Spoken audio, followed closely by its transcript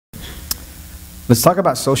Let's talk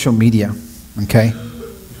about social media, okay?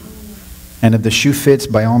 And if the shoe fits,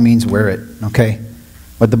 by all means, wear it, okay?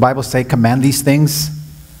 What the Bible say, command these things,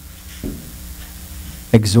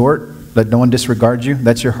 exhort, let no one disregard you.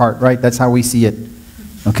 That's your heart, right? That's how we see it,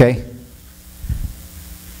 okay?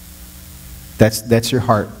 That's your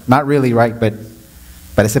heart. Not really, right? But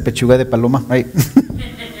parece pechuga de paloma, right?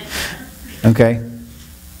 Okay.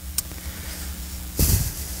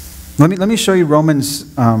 Let me show you Romans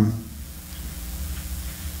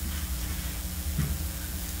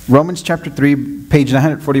Romans chapter 3, page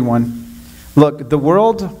 941. Look, the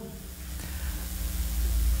world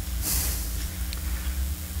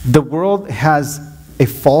has a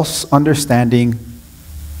false understanding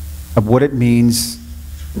of what it means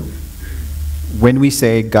when we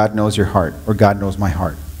say God knows your heart or God knows my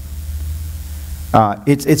heart.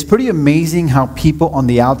 It's pretty amazing how people on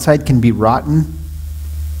the outside can be rotten,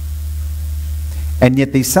 and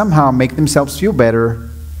yet they somehow make themselves feel better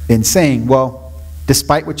in saying, well,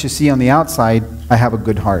 despite what you see on the outside, I have a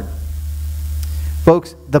good heart.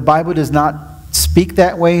 Folks, the Bible does not speak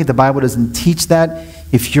that way. The Bible doesn't teach that.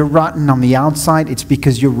 If you're rotten on the outside, it's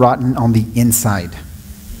because you're rotten on the inside.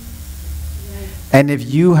 And if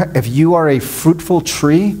you are a fruitful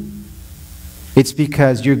tree, it's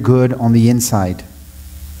because you're good on the inside.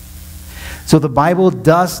 So the Bible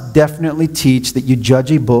does definitely teach that you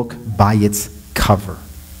judge a book by its cover.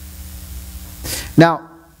 Now,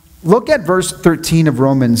 look at verse 13 of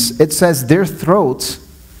Romans. It says, their throat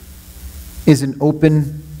is an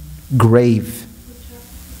open grave.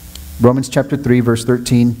 Romans chapter 3, verse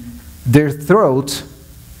 13. Their throat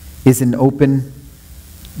is an open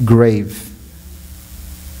grave.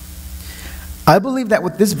 I believe that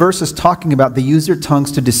what this verse is talking about, they use their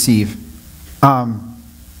tongues to deceive.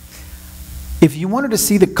 If you wanted to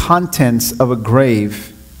see the contents of a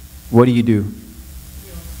grave, what do?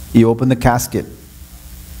 You open the casket.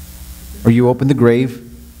 Or you open the grave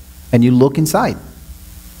and you look inside.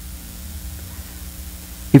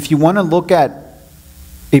 If you want to look at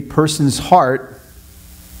a person's heart,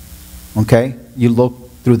 okay, you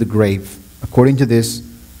look through the grave. According to this,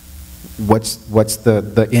 what's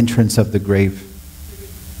the entrance of the grave?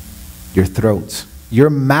 Your throat. Your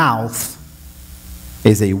mouth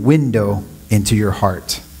is a window into your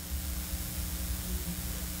heart.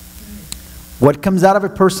 What comes out of a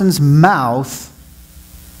person's mouth,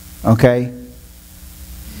 okay,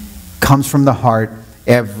 comes from the heart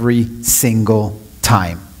every single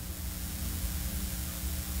time.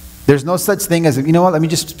 There's no such thing as, you know what, let me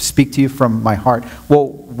just speak to you from my heart. Well,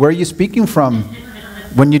 where are you speaking from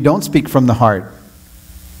when you don't speak from the heart?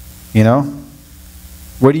 You know?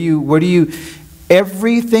 Where do you,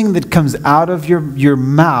 everything that comes out of your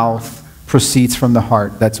mouth proceeds from the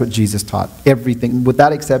heart. That's what Jesus taught. Everything,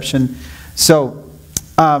 without exception. So,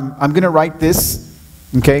 I'm going to write this,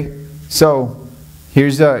 okay? So,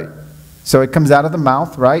 so it comes out of the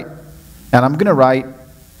mouth, right? And I'm going to write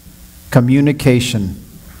communication.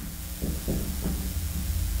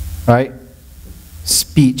 Right?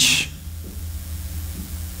 Speech.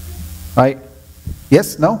 Right?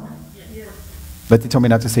 Yes? No? Yes. But they told me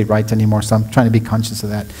not to say right anymore, so I'm trying to be conscious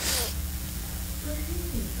of that.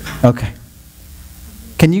 Okay.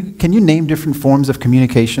 Can you name different forms of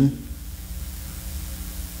communication?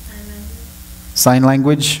 Sign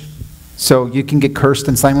language. So you can get cursed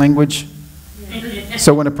in sign language?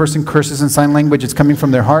 So when a person curses in sign language, it's coming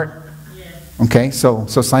from their heart? Okay, so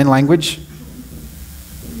sign language.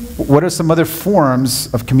 What are some other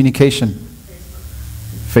forms of communication?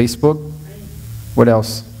 Facebook. What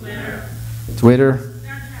else? Twitter.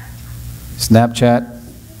 Snapchat.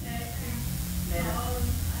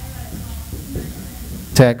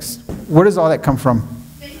 Text. Where does all that come from?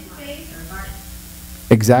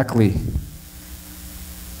 Exactly.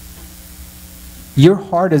 Your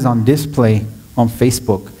heart is on display on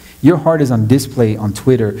Facebook. Your heart is on display on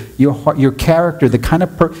Twitter. Your character, the kind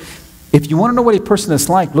of if you want to know what a person is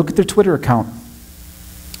like, look at their Twitter account.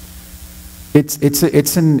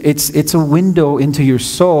 It's a window into your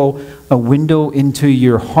soul, a window into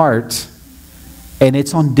your heart, and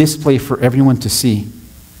it's on display for everyone to see.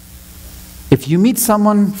 If you meet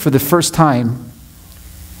someone for the first time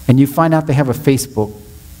and you find out they have a Facebook,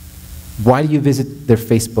 why do you visit their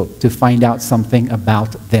Facebook? To find out something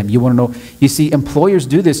about them. You want to know. You see, employers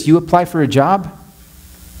do this. You apply for a job.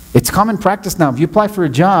 It's common practice now. If you apply for a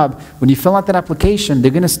job, when you fill out that application,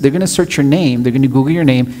 they're gonna search your name. They're going to Google your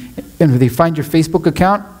name. And if they find your Facebook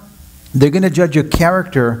account, they're going to judge your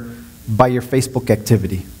character by your Facebook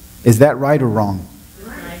activity. Is that right or wrong?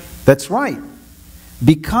 Right. That's right.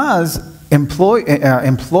 Because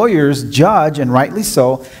employers judge, and rightly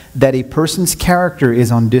so, that a person's character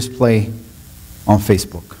is on display on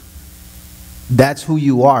Facebook. That's who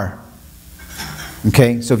you are.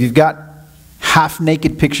 Okay? So if you've got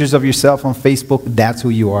half-naked pictures of yourself on Facebook, that's who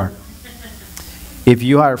you are. If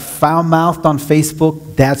you are foul-mouthed on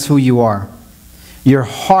Facebook, that's who you are. Your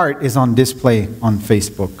heart is on display on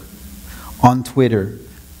Facebook, on Twitter,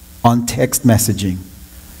 on text messaging,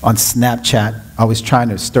 on Snapchat. I was trying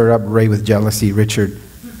to stir up Ray with jealousy, Richard.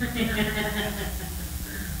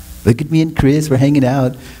 Look at me and Chris, we're hanging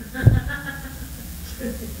out.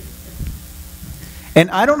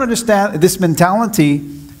 And I don't understand this mentality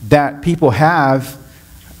that people have,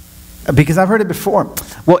 because I've heard it before.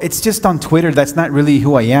 Well, it's just on Twitter, that's not really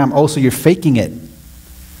who I am. Also, you're faking it.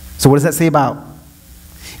 So what does that say about?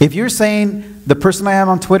 If you're saying the person I am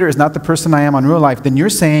on Twitter is not the person I am on real life, then you're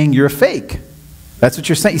saying you're a fake. That's what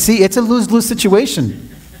you're saying. You see, it's a lose-lose situation.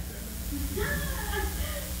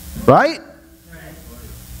 Right?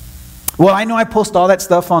 Well, I know I post all that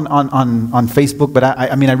stuff on Facebook, but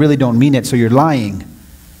I mean, I really don't mean it, so you're lying.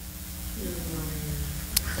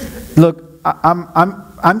 Look,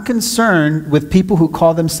 I'm concerned with people who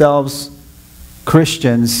call themselves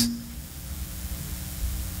Christians,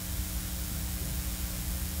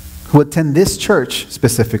 who attend this church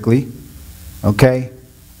specifically, okay,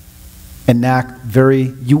 and act very,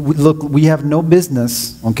 look, we have no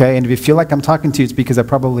business, okay, and if you feel like I'm talking to you, it's because I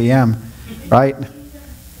probably am, right?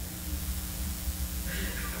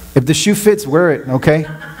 If the shoe fits, wear it, okay?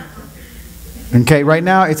 Okay, right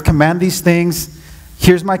now it's command these things.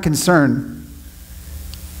 Here's my concern.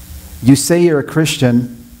 You say you're a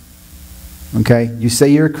Christian, okay? You say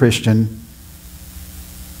you're a Christian,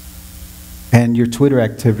 and your Twitter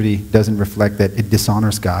activity doesn't reflect that. It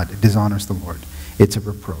dishonors God. It dishonors the Lord. It's a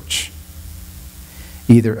reproach.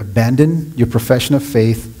 Either abandon your profession of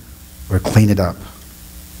faith or clean it up.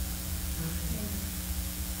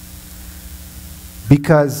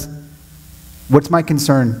 Because what's my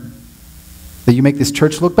concern? That you make this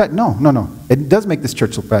church look bad? No, no, no. It does make this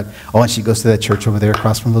church look bad. Oh, and she goes to that church over there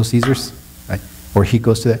across from Little Caesars? Right? Or he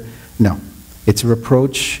goes to that? No. It's a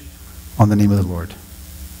reproach on the name of the Lord.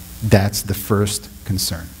 That's the first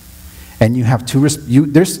concern. And you have two, you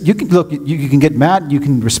can get mad, you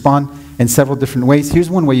can respond in several different ways.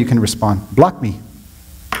 Here's one way you can respond. Block me.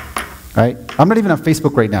 Right? I'm not even on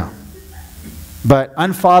Facebook right now. But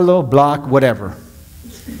unfollow, block, whatever.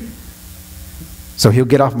 So he'll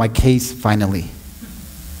get off my case finally.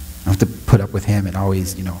 I have to put up with him and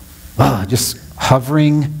always, just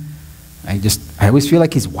hovering. I always feel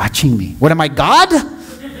like he's watching me. What am I, God?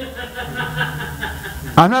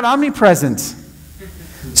 I'm not omnipresent.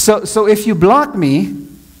 So if you block me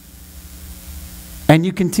and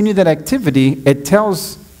you continue that activity, it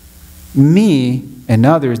tells me and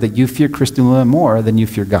others that you fear Christendom more than you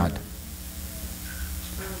fear God.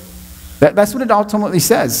 That's what it ultimately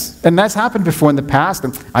says. And that's happened before in the past.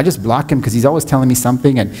 And I just block him because he's always telling me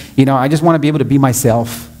something. And, I just want to be able to be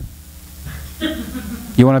myself.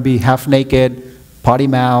 You want to be half-naked,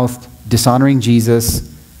 potty-mouthed, dishonoring Jesus.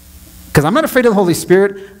 Because I'm not afraid of the Holy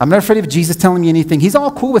Spirit. I'm not afraid of Jesus telling me anything. He's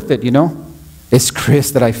all cool with it, It's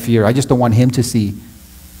Chris that I fear. I just don't want him to see.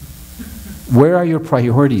 Where are your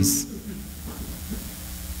priorities?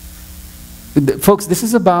 Folks, this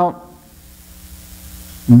is about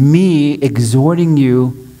me exhorting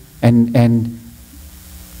you and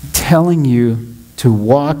telling you to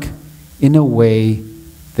walk in a way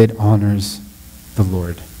that honors the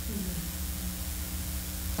Lord.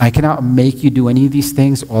 I cannot make you do any of these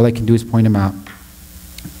things. All I can do is point them out.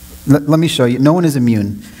 Let me show you. No one is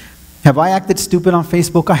immune. Have I acted stupid on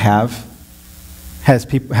Facebook? I have.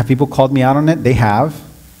 Have people called me out on it? They have.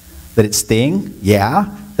 Did it sting?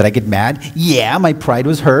 Yeah. Did I get mad? Yeah, my pride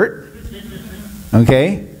was hurt.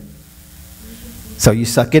 Okay? So you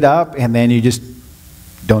suck it up and then you just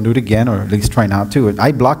don't do it again, or at least try not to.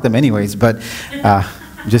 I block them anyways, but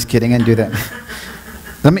just kidding, and do that.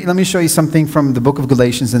 Let me show you something from the book of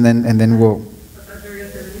Galatians, and then we'll.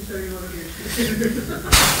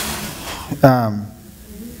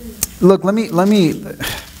 Look, let me.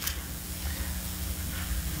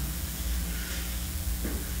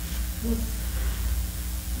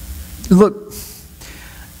 Look,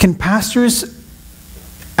 can pastors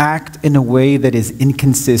act in a way that is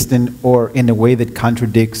inconsistent or in a way that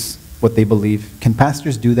contradicts what they believe? Can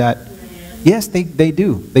pastors do that? Yes, they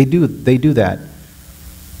do. They do that.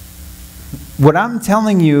 What I'm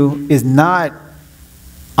telling you is not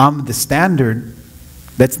I'm the standard.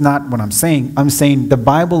 That's not what I'm saying. I'm saying the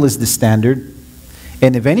Bible is the standard.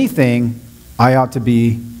 And if anything, I ought to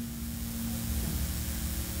be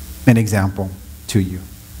an example to you.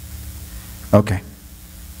 Okay.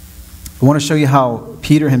 I want to show you how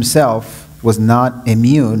Peter himself was not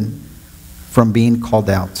immune from being called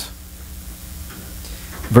out.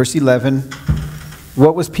 Verse 11,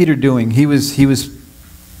 what was Peter doing? He was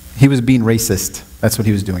being racist. That's what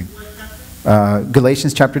he was doing.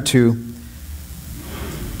 Galatians chapter 2.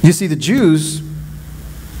 You see, the Jews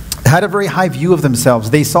had a very high view of themselves.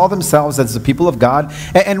 They saw themselves as the people of God,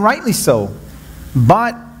 and rightly so.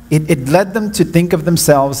 But it led them to think of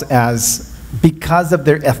themselves as, because of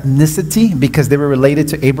their ethnicity, because they were related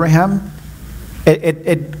to Abraham,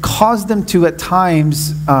 it caused them to at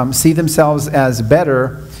times see themselves as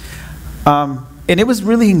better. And it was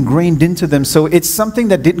really ingrained into them. So it's something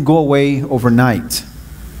that didn't go away overnight.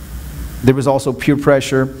 There was also peer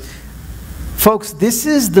pressure. Folks, this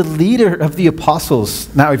is the leader of the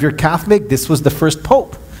apostles. Now, if you're Catholic, this was the first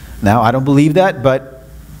pope. Now, I don't believe that, but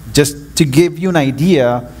just to give you an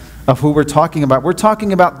idea of who we're talking about. We're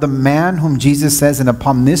talking about the man whom Jesus says, and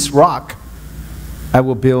upon this rock I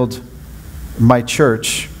will build my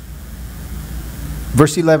church.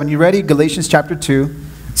 Verse 11, you ready? Galatians chapter 2.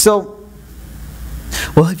 So,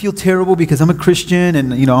 well, I feel terrible because I'm a Christian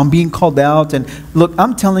and, I'm being called out. And look,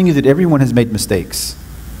 I'm telling you that everyone has made mistakes.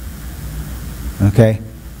 Okay?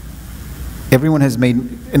 Everyone has made,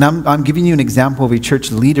 and I'm giving you an example of a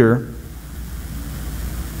church leader.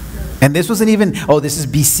 And this wasn't even, this is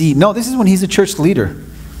BC. No, this is when he's a church leader.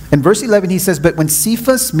 In verse 11 he says, but when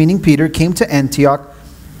Cephas, meaning Peter, came to Antioch,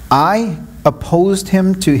 I opposed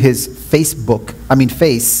him to his face.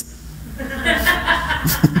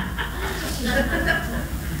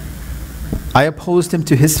 I opposed him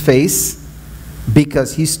to his face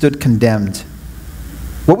because he stood condemned.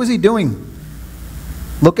 What was he doing?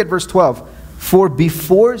 Look at verse 12. For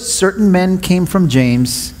before certain men came from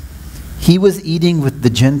James, he was eating with the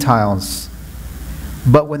Gentiles.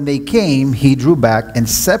 But when they came, he drew back and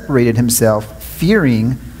separated himself,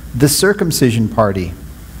 fearing the circumcision party.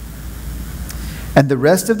 And the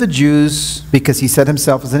rest of the Jews, because he set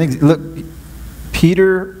himself as an example. Look,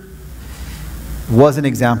 Peter was an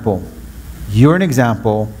example. You're an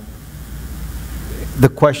example. The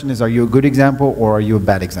question is, are you a good example or are you a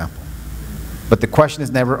bad example? But the question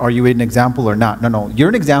is never, are you an example or not? No, you're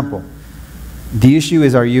an example. The issue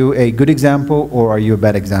is, are you a good example or are you a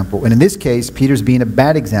bad example? And in this case, Peter's being a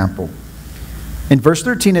bad example. In verse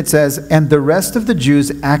 13 it says, and the rest of the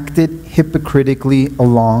Jews acted hypocritically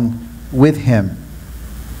along with him,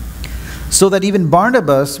 so that even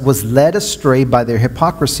Barnabas was led astray by their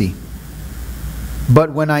hypocrisy.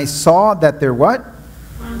 But when I saw that their what?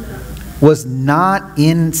 Was not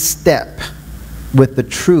in step with the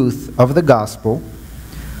truth of the gospel,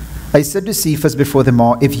 I said to Cephas before them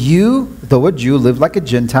all, if you, though a Jew, live like a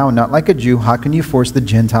Gentile, not like a Jew, how can you force the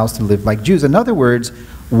Gentiles to live like Jews? In other words,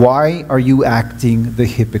 why are you acting the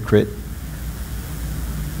hypocrite?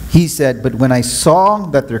 He said, but when I saw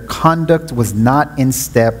that their conduct was not in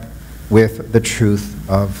step with the truth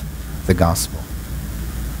of the gospel.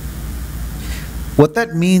 What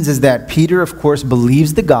that means is that Peter, of course,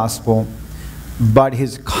 believes the gospel, but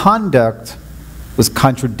his conduct was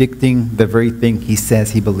contradicting the very thing he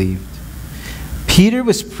says he believed. Peter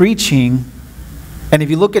was preaching, and if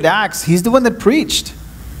you look at Acts, he's the one that preached.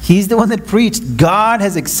 He's the one that preached. God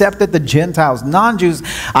has accepted the Gentiles, non-Jews.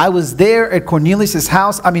 I was there at Cornelius'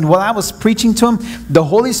 house. While I was preaching to him, the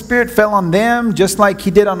Holy Spirit fell on them just like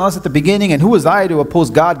he did on us at the beginning. And who was I to oppose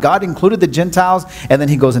God? God included the Gentiles, and then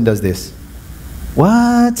he goes and does this.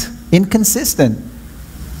 What? Inconsistent.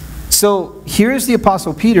 So here's the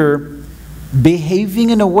Apostle Peter behaving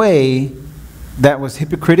in a way that was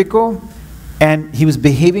hypocritical, and he was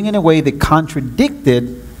behaving in a way that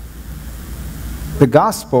contradicted the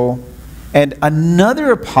gospel, and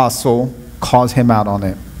another apostle calls him out on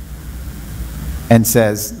it and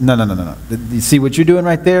says, no. You see what you're doing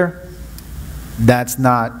right there? That's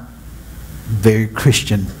not very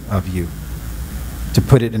Christian of you. To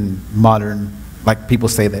put it in modern, like people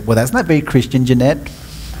say that, well, that's not very Christian, Jeanette.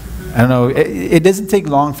 I don't know. It doesn't take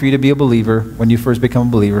long for you to be a believer. When you first become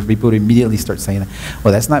a believer, people would immediately start saying that.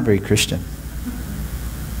 Well, that's not very Christian.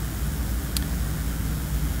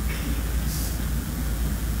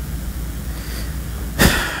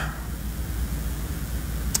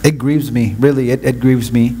 It grieves me. Really, it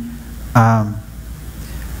grieves me.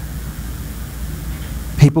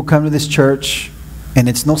 People come to this church, and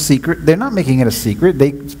it's no secret. They're not making it a secret.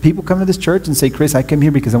 People come to this church and say, Chris, I came here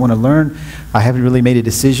because I want to learn. I haven't really made a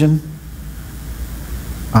decision.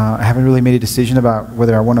 I haven't really made a decision about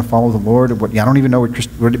whether I want to follow the Lord. Or what. I don't even know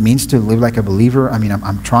what it means to live like a believer.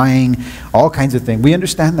 I'm trying all kinds of things. We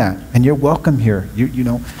understand that, and you're welcome here. You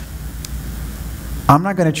know, I'm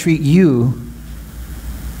not going to treat you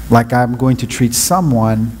like I'm going to treat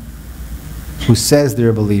someone who says they're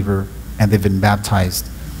a believer and they've been baptized.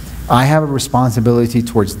 I have a responsibility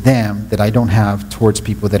towards them that I don't have towards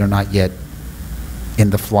people that are not yet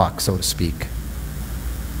in the flock, so to speak.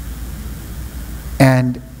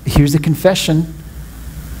 And here's a confession.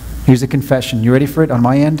 Here's a confession. You ready for it on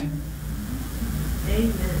my end?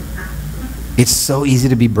 Amen. It's so easy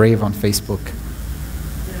to be brave on Facebook.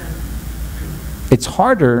 It's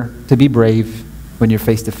harder to be brave when you're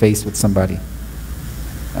face to face with somebody,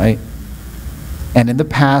 right? And in the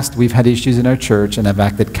past, we've had issues in our church and I've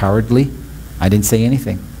acted cowardly. I didn't say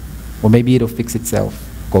anything. Well, maybe it'll fix itself.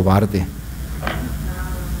 Cobarde.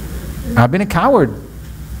 I've been a coward.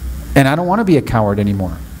 And I don't want to be a coward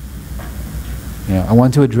anymore. You know, I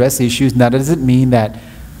want to address issues. Now, that doesn't mean that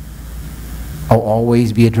I'll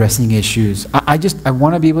always be addressing issues. I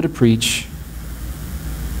want to be able to preach.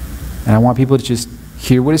 And I want people to just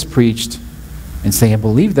hear what is preached and say, I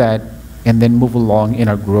believe that, and then move along in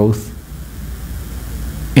our growth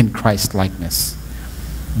in Christ likeness.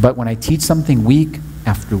 But when I teach something week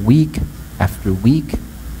after week after week,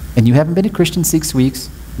 and you haven't been a Christian 6 weeks,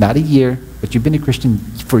 not a year, but you've been a Christian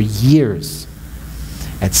for years,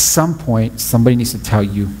 at some point, somebody needs to tell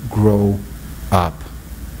you, grow up.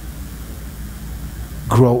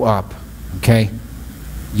 Grow up, okay?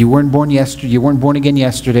 You weren't born yesterday. You weren't born again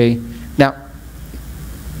yesterday. Now,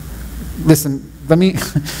 listen, let me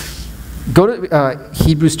go to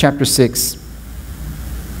Hebrews chapter 6.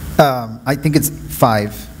 I think it's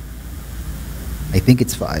 5. I think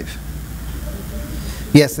it's 5.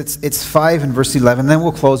 Yes, it's 5 and verse 11. Then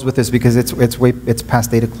we'll close with this because it's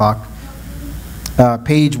past 8 o'clock.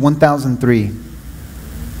 Page 1003.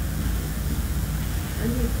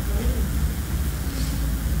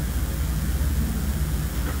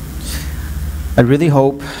 I really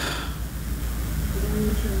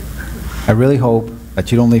hope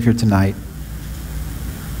that you don't leave here tonight.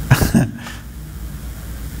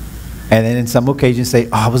 And then in some occasions say, oh,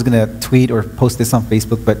 I was going to tweet or post this on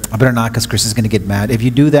Facebook, but I better not because Chris is going to get mad. If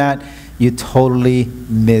you do that, you totally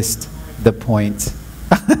missed the point.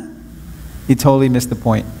 You totally missed the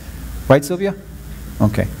point. Right, Sylvia?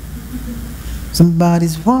 Okay.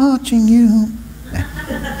 Somebody's watching you.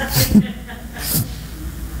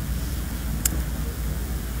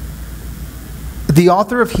 The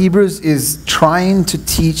author of Hebrews is trying to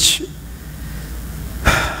teach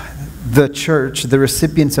the church, the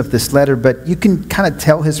recipients of this letter, but you can kind of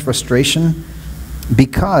tell his frustration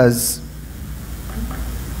because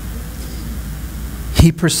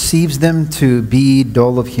he perceives them to be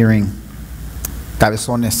dull of hearing.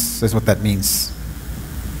 Cabezones is what that means.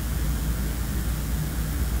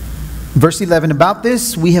 Verse 11, about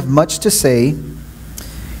this we have much to say,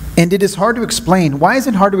 and it is hard to explain. Why is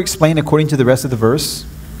it hard to explain according to the rest of the verse?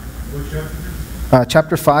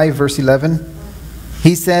 Chapter 5, verse 11.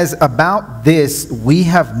 He says, about this we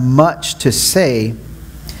have much to say,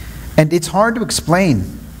 and it's hard to explain.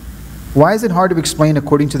 Why is it hard to explain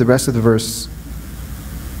according to the rest of the verse?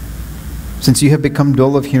 Since you have become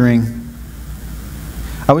dull of hearing.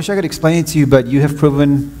 I wish I could explain it to you, but you have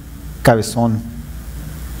proven cabezón.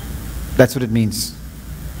 That's what it means.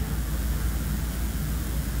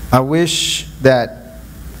 I wish that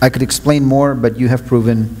I could explain more, but you have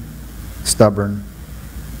proven stubborn.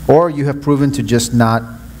 Or you have proven to just not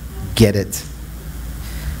get it.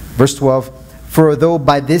 Verse 12, for though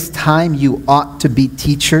by this time you ought to be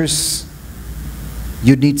teachers,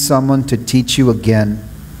 you need someone to teach you again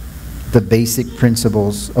the basic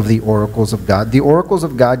principles of the oracles of God. The oracles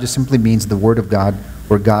of God just simply means the Word of God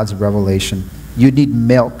or God's revelation. You need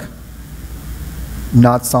milk,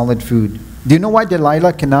 not solid food. Do you know why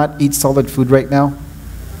Delilah cannot eat solid food right now?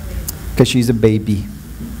 Because she's a baby.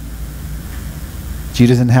 She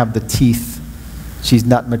doesn't have the teeth. She's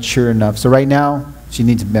not mature enough. So right now, she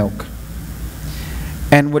needs milk.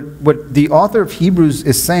 And what the author of Hebrews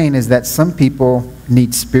is saying is that some people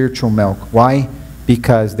need spiritual milk. Why?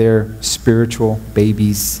 Because they're spiritual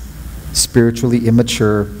babies, spiritually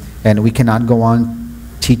immature, and we cannot go on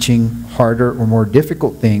teaching harder or more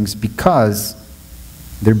difficult things because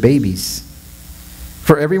they're babies.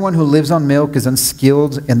 For everyone who lives on milk is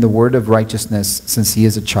unskilled in the word of righteousness, since he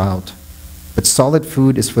is a child. But solid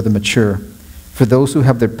food is for the mature, for those who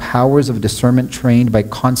have their powers of discernment trained by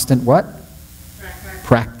constant what?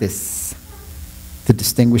 Practice to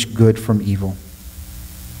distinguish good from evil.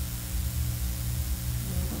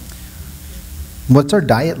 What's our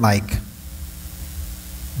diet like?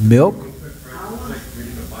 Milk?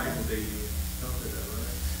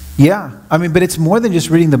 Yeah, I mean, but it's more than just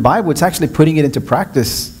reading the Bible. It's actually putting it into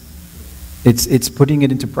practice. It's putting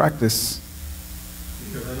it into practice.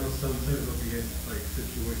 Because I know sometimes there'll be like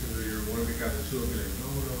situations where you want to be kind of sure, be like, no,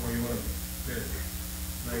 you want to fit.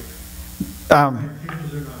 Like,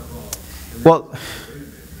 teachers are not wrong. Well,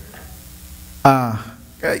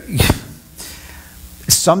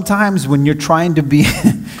 sometimes when you're trying to be,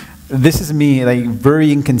 this is me, like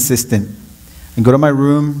very inconsistent. I go to my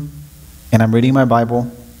room and I'm reading my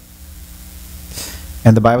Bible,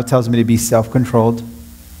 and the Bible tells me to be self-controlled,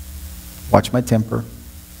 watch my temper.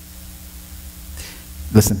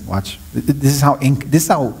 Listen, watch. This is how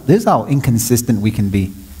inconsistent we can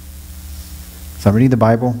be. So I'm reading the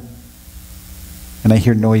Bible, and I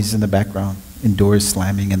hear noises in the background, and doors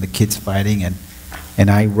slamming, and the kids fighting, and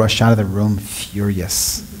I rush out of the room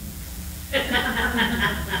furious.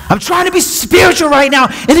 I'm trying to be spiritual right now,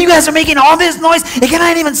 and you guys are making all this noise, and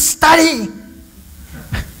cannot even study.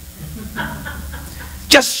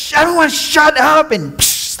 Just everyone shut up, and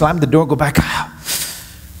slam the door, go back out.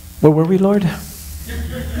 Where were we, Lord?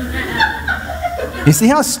 You see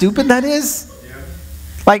how stupid that is?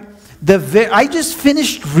 Like, I just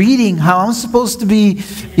finished reading how I'm supposed to be,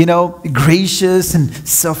 gracious and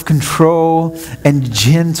self-control and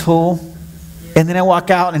gentle. And then I walk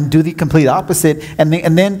out and do the complete opposite. And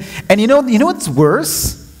you know what's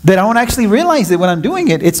worse? That I don't actually realize it when I'm doing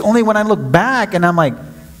it. It's only when I look back and I'm like,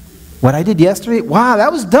 what I did yesterday? Wow,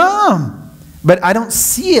 that was dumb. But I don't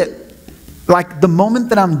see it. Like the moment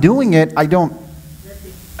that I'm doing it, I don't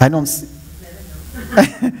see.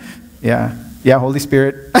 Yeah, Holy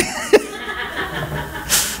Spirit.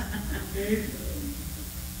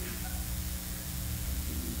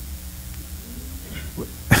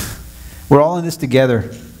 We're all in this together.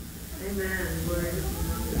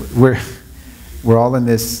 We're all in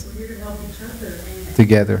this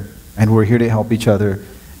together, and we're here to help each other.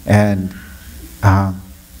 And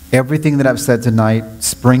everything that I've said tonight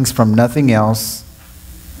springs from nothing else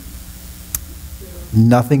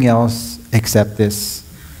except this.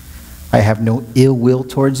 I have no ill will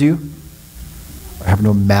towards you. I have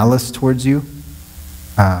no malice towards you.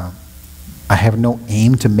 I have no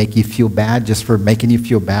aim to make you feel bad just for making you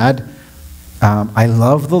feel bad. I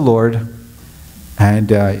love the Lord,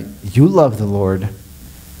 and you love the Lord,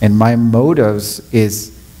 and my motives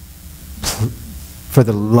is for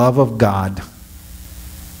the love of God.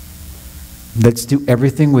 Let's do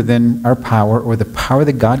everything within our power, or the power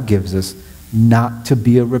that God gives us, not to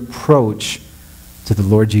be a reproach to the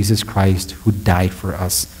Lord Jesus Christ who died for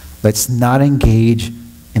us. Let's not engage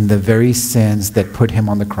in the very sins that put him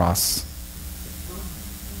on the cross.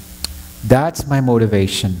 That's my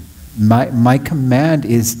motivation. My command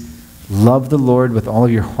is love the Lord with all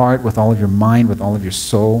of your heart, with all of your mind, with all of your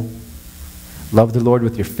soul. Love the Lord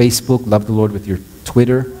with your Facebook. Love the Lord with your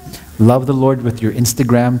Twitter. Love the Lord with your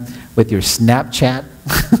Instagram, with your Snapchat,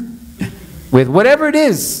 with whatever it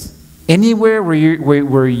is. Anywhere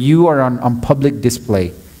where you are on public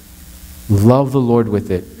display. Love the Lord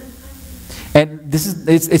with it. And this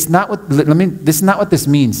is not what this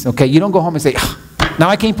means. Okay, you don't go home and say, now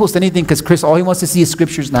I can't post anything because Chris, all he wants to see is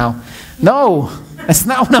scriptures now. No, that's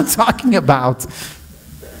not what I'm talking about.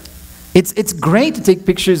 It's great to take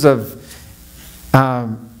pictures of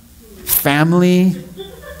family,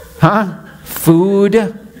 food.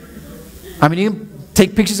 I mean, you can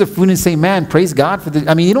take pictures of food and say, man, praise God for the.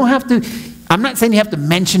 I mean, you don't have to. I'm not saying you have to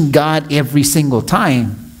mention God every single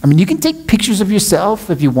time. I mean, you can take pictures of yourself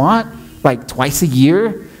if you want, like twice a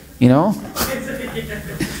year,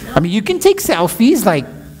 I mean, you can take selfies like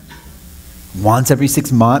once every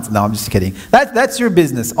 6 months. No, I'm just kidding. That's your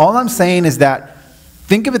business. All I'm saying is that,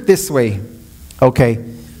 think of it this way. Okay,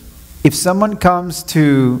 if someone comes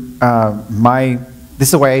to this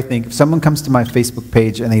is the way I think. If someone comes to my Facebook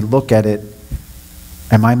page and they look at it,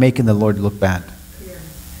 am I making the Lord look bad? Yeah.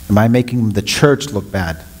 Am I making the church look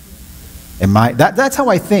bad? That's how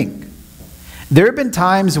I think. There have been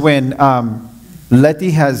times when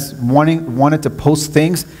Letty has wanted to post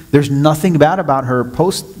things. There's nothing bad about her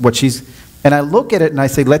post and I look at it and I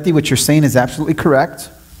say, Letty, what you're saying is absolutely correct.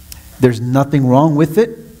 There's nothing wrong with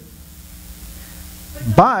it.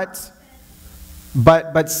 But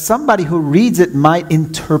somebody who reads it might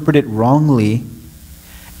interpret it wrongly,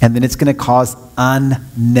 and then it's going to cause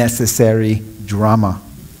unnecessary drama.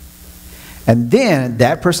 And then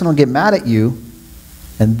that person will get mad at you,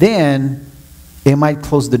 and then it might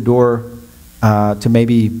close the door to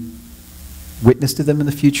maybe witness to them in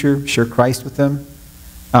the future, share Christ with them.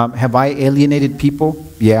 Have I alienated people?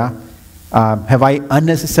 Yeah. Have I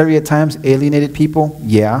unnecessary at times alienated people?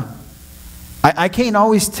 Yeah. I can't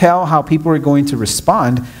always tell how people are going to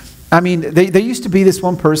respond. I mean, there used to be this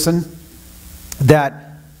one person that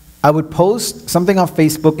I would post something on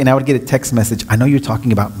Facebook and I would get a text message. I know you're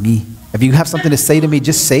talking about me. If you have something to say to me,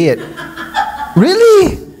 just say it.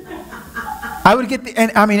 Really? I would get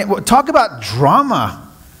talk about drama.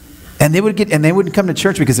 And they wouldn't come to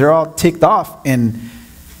church because they're all ticked off. And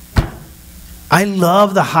I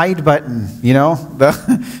love the hide button, you know.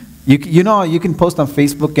 You can post on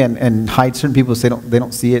Facebook and hide certain people so they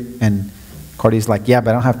don't see it. And Cardi's like, yeah, but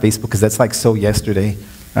I don't have Facebook because that's like so yesterday,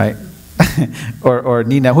 right? or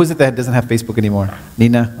Nina, who's it that doesn't have Facebook anymore?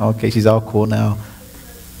 Nina, okay, she's all cool now.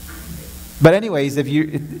 But anyways,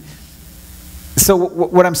 so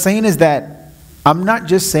what I'm saying is that I'm not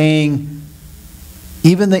just saying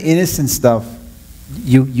even the innocent stuff,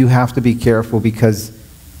 you have to be careful because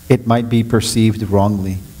it might be perceived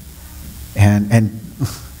wrongly. And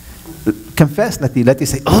confess, Letty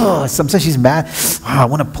say, oh, sometimes she's mad. Oh, I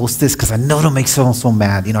want to post this because I know it'll make so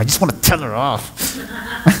mad. You know, I just want to tell her off.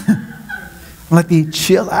 Letty,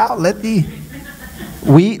 chill out, Letty.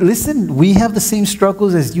 We have the same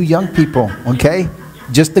struggles as you young people, okay?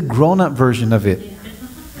 Just the grown-up version of it.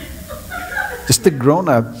 Just the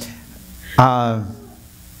grown-up.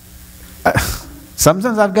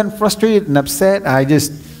 Sometimes I've gotten frustrated and upset. I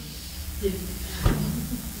just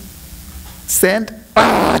send,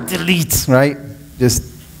 delete, right? Just,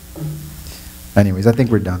 anyways, I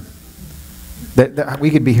think we're done. We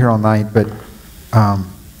could be here all night, but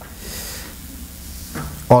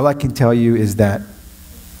all I can tell you is that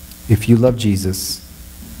if you love Jesus,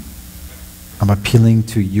 I'm appealing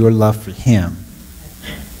to your love for Him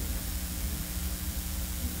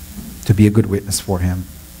to be a good witness for Him,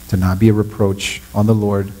 to not be a reproach on the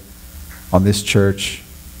Lord, on this church,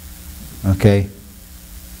 okay?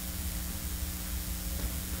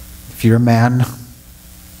 If you're a man,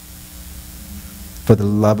 for the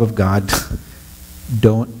love of God,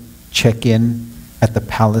 don't check in at the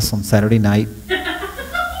Palace on Saturday night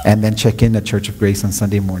and then check in at Church of Grace on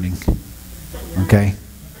Sunday morning, okay?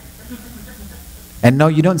 And no,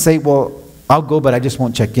 you don't say, well, I'll go, but I just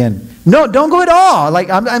won't check in. No, don't go at all.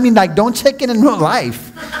 Don't check in real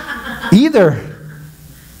life either.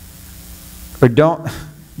 Or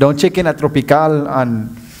don't check in at Tropical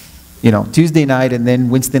on, Tuesday night, and then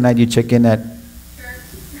Wednesday night you check in at,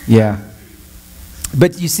 yeah.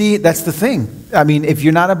 But you see, that's the thing. I mean, if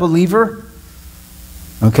you're not a believer,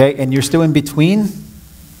 okay, and you're still in between,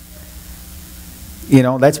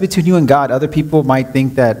 that's between you and God. Other people might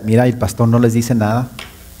think that, mira, el pastor no les dice nada.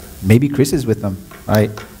 Maybe Chris is with them, right?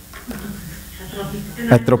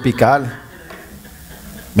 At Tropical.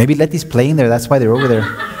 Maybe Letty's playing there. That's why they're over there.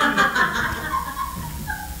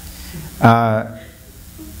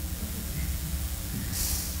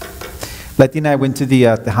 Letty and I went to the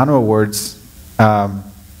Tejano Awards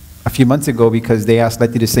a few months ago because they asked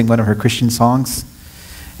Letty to sing one of her Christian songs.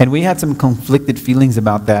 And we had some conflicted feelings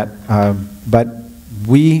about that. But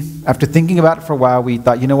after thinking about it for a while, we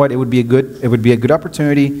thought, you know what, it would be a good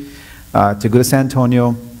opportunity to go to San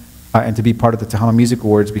Antonio and to be part of the Tejano Music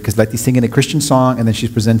Awards because Letty's singing a Christian song and then she's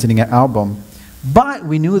presenting an album. But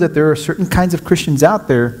we knew that there are certain kinds of Christians out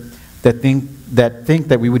there that think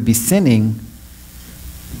that we would be sinning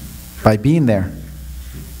by being there.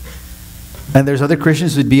 And there's other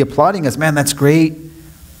Christians who'd be applauding us. Man, that's great.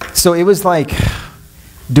 So it was like,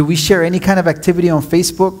 do we share any kind of activity on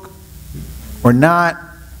Facebook or not?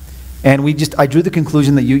 And I drew the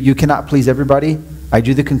conclusion that you cannot please everybody. I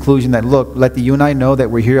drew the conclusion that, look, Letty, you and I know that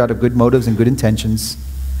we're here out of good motives and good intentions.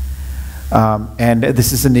 And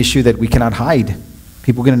this is an issue that we cannot hide.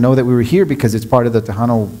 People are going to know that we were here because it's part of the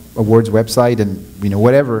Tejano Awards website and,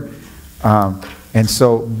 whatever. And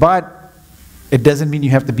so, but it doesn't mean you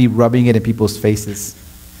have to be rubbing it in people's faces.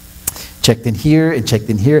 Checked in here and checked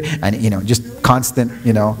in here and, just constant,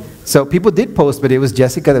 So people did post, but it was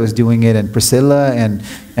Jessica that was doing it and Priscilla and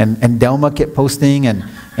Delma kept posting and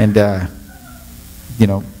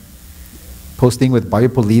posting with Mario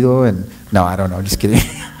Polido and, no, I don't know, just kidding.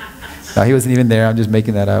 No, he wasn't even there, I'm just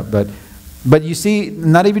making that up. But you see,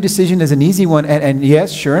 not every decision is an easy one. And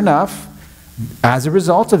yes, sure enough, as a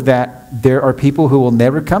result of that, there are people who will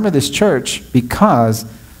never come to this church because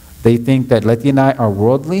they think that Letty and I are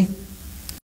worldly